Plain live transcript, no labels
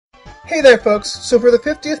Hey there folks, so for the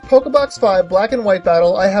 50th Pokebox5 Black and White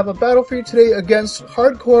battle, I have a battle for you today against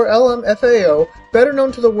Hardcore LMFAO, better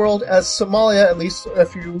known to the world as Somalia, at least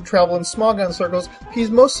if you travel in small gun circles.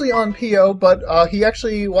 He's mostly on PO, but he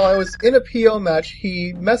actually, while I was in a PO match,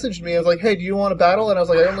 he messaged me. I was like, hey, do you want a battle? And I was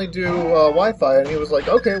like, I only do Wi-Fi. And he was like,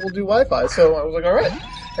 okay, we'll do Wi-Fi. So I was like, alright.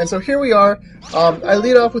 And so here we are. I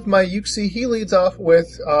lead off with my Yuxi. He leads off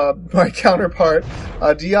with my counterpart,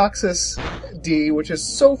 deoxys-d, which is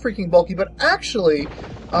so freaking bulky. But actually,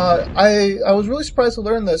 I was really surprised to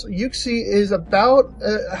learn this. Yuxi is about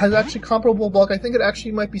has actually comparable bulk. I think it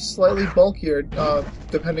actually might be slightly bulkier,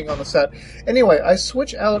 depending on the set. Anyway, I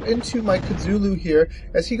switch out into my Cthulhu here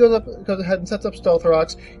as he goes ahead and sets up Stealth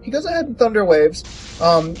Rocks. He goes ahead and Thunder Waves.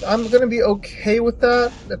 I'm gonna be okay with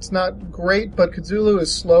that. It's not great, but Cthulhu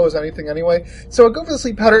is slow as anything anyway. So I go for the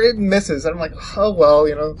Sleep Powder. It misses. And I'm like, oh well,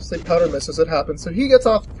 you know, Sleep Powder misses. It happens. So he gets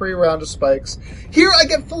off the free round of spikes. Here I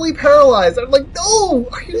get fully paralyzed. I'm like, no!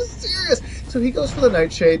 Are you serious? So he goes for the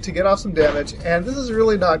Nightshade to get off some damage, and this is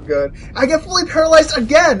really not good. I get fully paralyzed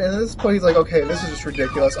again! And at this point he's like, okay, this is just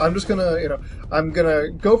ridiculous. I'm just gonna, I'm gonna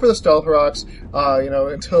go for the Stealth Rocks,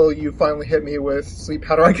 until you finally hit me with Sleep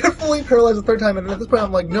Powder. I get fully paralyzed the third time, and at this point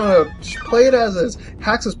I'm like, no, just play it as is.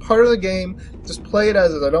 Hacks is part of the game, just play it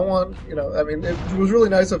as is. I don't want, it was really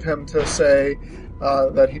nice of him to say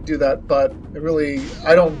that he'd do that, but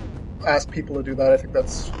I don't ask people to do that. I think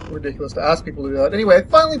that's ridiculous to ask people to do that. Anyway, I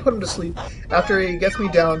finally put him to sleep after he gets me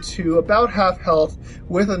down to about half health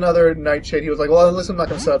with another Nightshade. He was like, well, at least I'm not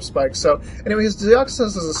going to set up spikes. So anyway, his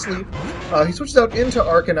Deoxys is asleep. He switches out into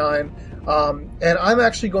Arcanine. And I'm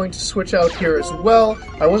actually going to switch out here as well.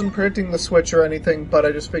 I wasn't predicting the switch or anything, but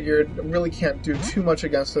I just figured I really can't do too much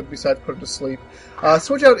against it besides put it to sleep.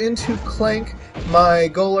 Switch out into Clank, my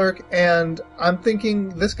Golurk, and I'm thinking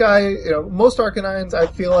this guy, most Arcanines I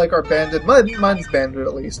feel like are banded. Mine's banded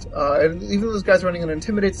at least. And even though this guy's running an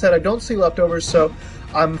Intimidate set, I don't see leftovers, so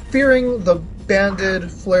I'm fearing the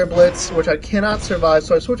banded Flare Blitz, which I cannot survive,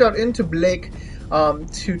 so I switch out into Blake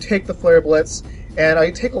to take the Flare Blitz. And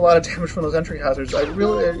I take a lot of damage from those entry hazards. I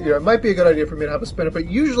really, it might be a good idea for me to have a spinner, but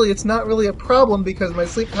usually it's not really a problem because my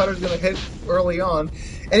Sleep Powder is going to hit early on.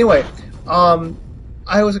 Anyway,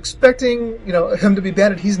 I was expecting, him to be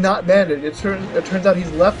banded. He's not banded. It turns out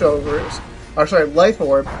he's leftovers, Life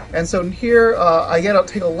Orb. And so here, I'll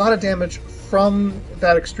take a lot of damage from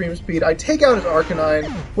that extreme speed. I take out his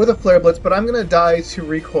Arcanine with a Flare Blitz, but I'm going to die to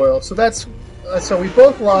recoil. So so we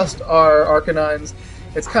both lost our Arcanines.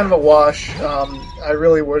 It's kind of a wash. I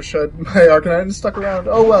really wish my Arcanine had stuck around.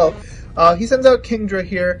 Oh well. He sends out Kingdra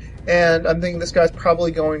here, and I'm thinking this guy's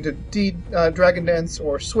probably going to Dragon Dance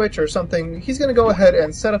or Switch or something. He's going to go ahead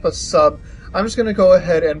and set up a sub. I'm just going to go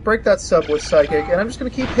ahead and break that sub with Psychic, and I'm just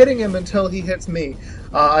going to keep hitting him until he hits me.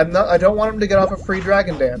 I don't want him to get off a free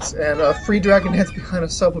Dragon Dance, and a free Dragon Dance behind a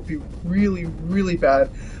sub would be really, really bad.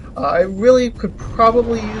 I really could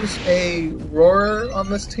probably use a Roarer on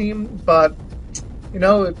this team, but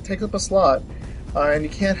it takes up a slot, and you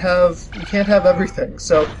can't have everything.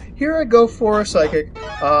 So here I go for a Psychic.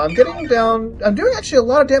 I'm getting him down. I'm doing actually a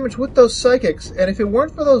lot of damage with those Psychics, and if it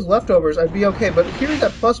weren't for those leftovers, I'd be okay. But here's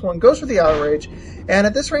that +1, goes for the Outrage, and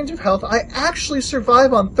at this range of health, I actually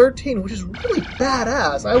survive on 13, which is really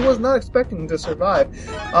badass. I was not expecting to survive.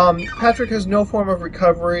 Patrick has no form of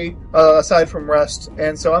recovery aside from rest,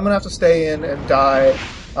 and so I'm gonna have to stay in and die.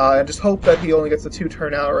 And just hope that he only gets the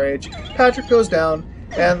 2-turn Outrage. Patrick goes down,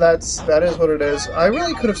 and that is what it is. I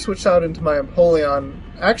really could have switched out into my Empoleon.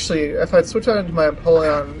 Actually, if I'd switched out into my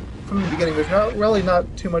Empoleon from the beginning, there's really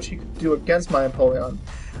not too much he could do against my Empoleon.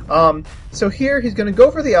 So here, he's going to go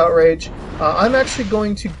for the Outrage. I'm actually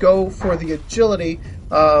going to go for the Agility.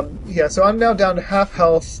 So I'm now down to half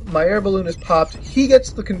health. My Air Balloon is popped. He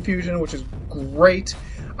gets the Confusion, which is great.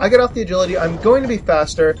 I get off the Agility, I'm going to be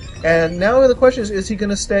faster, and now the question is he going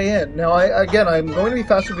to stay in? Now, I'm going to be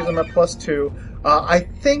faster because I'm at +2. I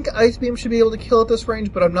think Ice Beam should be able to kill at this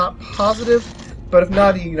range, but I'm not positive. But if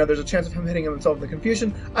not, there's a chance of him hitting himself in the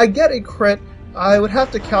Confusion. I get a crit. I would have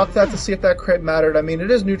to calc that to see if that crit mattered. I mean, it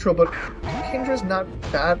is neutral, but Kindra's not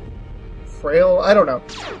that frail. I don't know.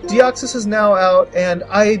 Deoxys is now out, and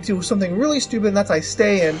I do something really stupid, and that's I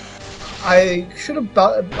stay in. I should have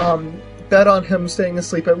bet on him staying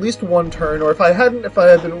asleep at least one turn, or if I had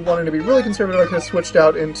been wanting to be really conservative, I could have switched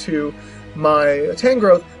out into my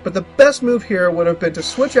Tangrowth, but the best move here would have been to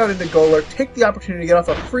switch out into Golurk, take the opportunity to get off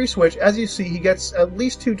a free switch. As you see, he gets at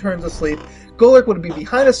least 2 turns of sleep. Golurk would be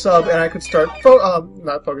behind a sub, and I could start,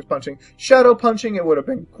 not focus punching, shadow punching. It would have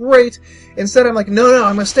been great. Instead, I'm like, no,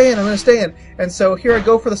 I'm going to stay in. And so here I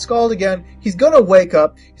go for the Scald again. He's going to wake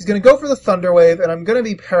up. He's going to go for the Thunder Wave, and I'm going to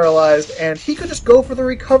be paralyzed. And he could just go for the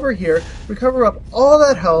Recover here, recover up all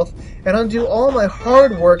that health, and undo all my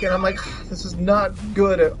hard work. And I'm like, this is not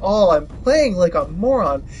good at all. I'm playing like a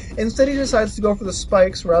moron. Instead, he decides to go for the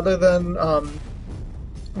Spikes rather than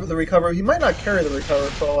for the Recover. He might not carry the Recover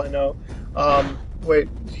for all I know. Wait,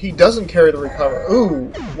 he doesn't carry the Recover. Ooh,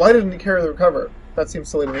 why didn't he carry the Recover? That seems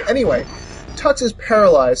silly to me. Anyway, Tux is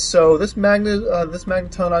paralyzed, so this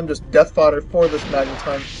Magneton, I'm just death fodder for this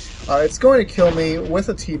Magneton. It's going to kill me with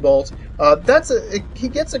a T-Bolt. He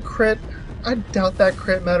gets a crit. I doubt that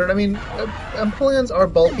crit mattered. I mean, Empoleons are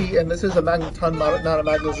bulky, and this is a Magneton, not a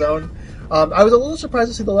Magnezone. I was a little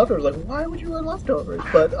surprised to see the leftovers. Like, why would you run leftovers?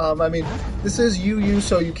 But, I mean, this is UU,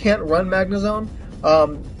 so you can't run Magnezone.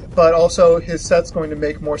 But also, his set's going to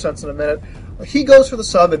make more sense in a minute. He goes for the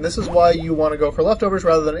sub, and this is why you want to go for leftovers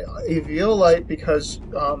rather than a Violite, because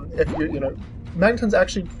if you're, Magneton's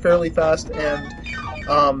actually fairly fast, and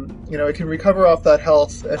it can recover off that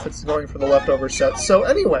health if it's going for the leftover set. So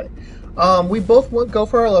anyway, we both go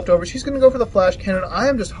for our leftovers. He's going to go for the Flash Cannon. I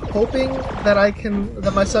am just hoping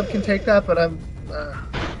that my sub can take that, but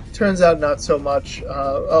turns out not so much.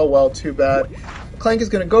 Oh well, too bad. Clank is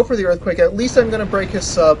going to go for the Earthquake. At least I'm going to break his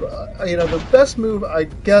sub. The best move, I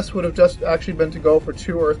guess, would have just actually been to go for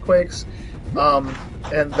 2 Earthquakes.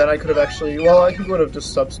 And then I could have actually, he would have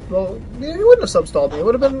just he wouldn't have sub-stalled me. It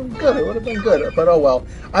would have been good. But oh well.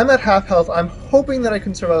 I'm at half health. I'm hoping that I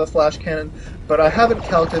can survive the Flash Cannon, but I haven't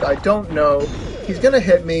counted. I don't know. He's going to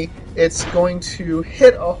hit me. It's going to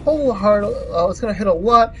hit it's going to hit a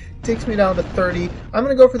lot. Takes me down to 30. I'm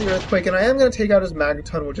going to go for the Earthquake, and I am going to take out his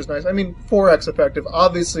Magneton, which is nice. I mean, 4x effective.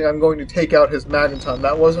 Obviously, I'm going to take out his Magneton.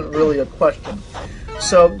 That wasn't really a question.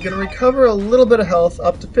 So, I'm going to recover a little bit of health,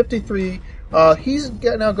 up to 53.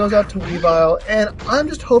 Now goes out to Weavile, and I'm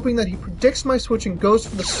just hoping that he predicts my switch and goes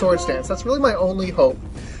for the Sword Stance. That's really my only hope.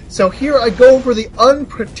 So here I go for the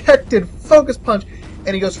unprotected Focus Punch,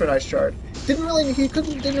 and he goes for an Ice Shard. Didn't really need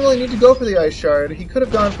to go for the Ice Shard. He could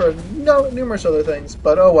have gone for numerous other things,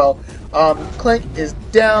 but oh well. Clank is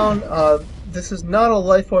down. This is not a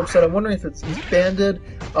Life Orb set. I'm wondering if he's banded,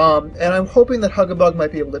 and I'm hoping that Hugabug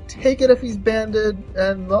might be able to take it if he's banded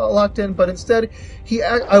and locked in, but instead,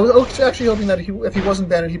 I was actually hoping that if he wasn't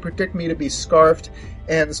banded, he'd predict me to be Scarfed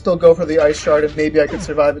and still go for the Ice Shard, and maybe I could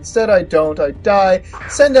survive. Instead, I don't. I die.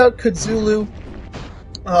 Send out Kazulu,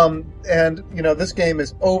 and, this game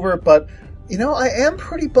is over, but I am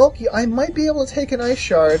pretty bulky. I might be able to take an Ice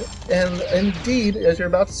Shard, and indeed, as you're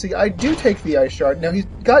about to see, I do take the Ice Shard. Now, he's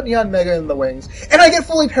got Neon Mega in the wings, and I get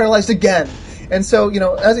fully paralyzed again! And so,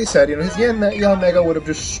 as he said, his Neon Mega would have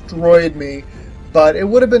destroyed me, but it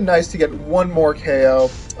would have been nice to get one more KO.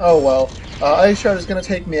 Oh well. Ice Shard is going to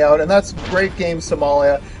take me out, and that's great game,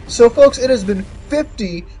 Somalia. So, folks, it has been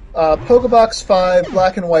 50 Pokebox5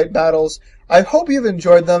 Black and White battles. I hope you've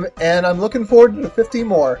enjoyed them, and I'm looking forward to 50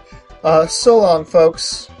 more. So long,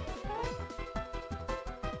 folks.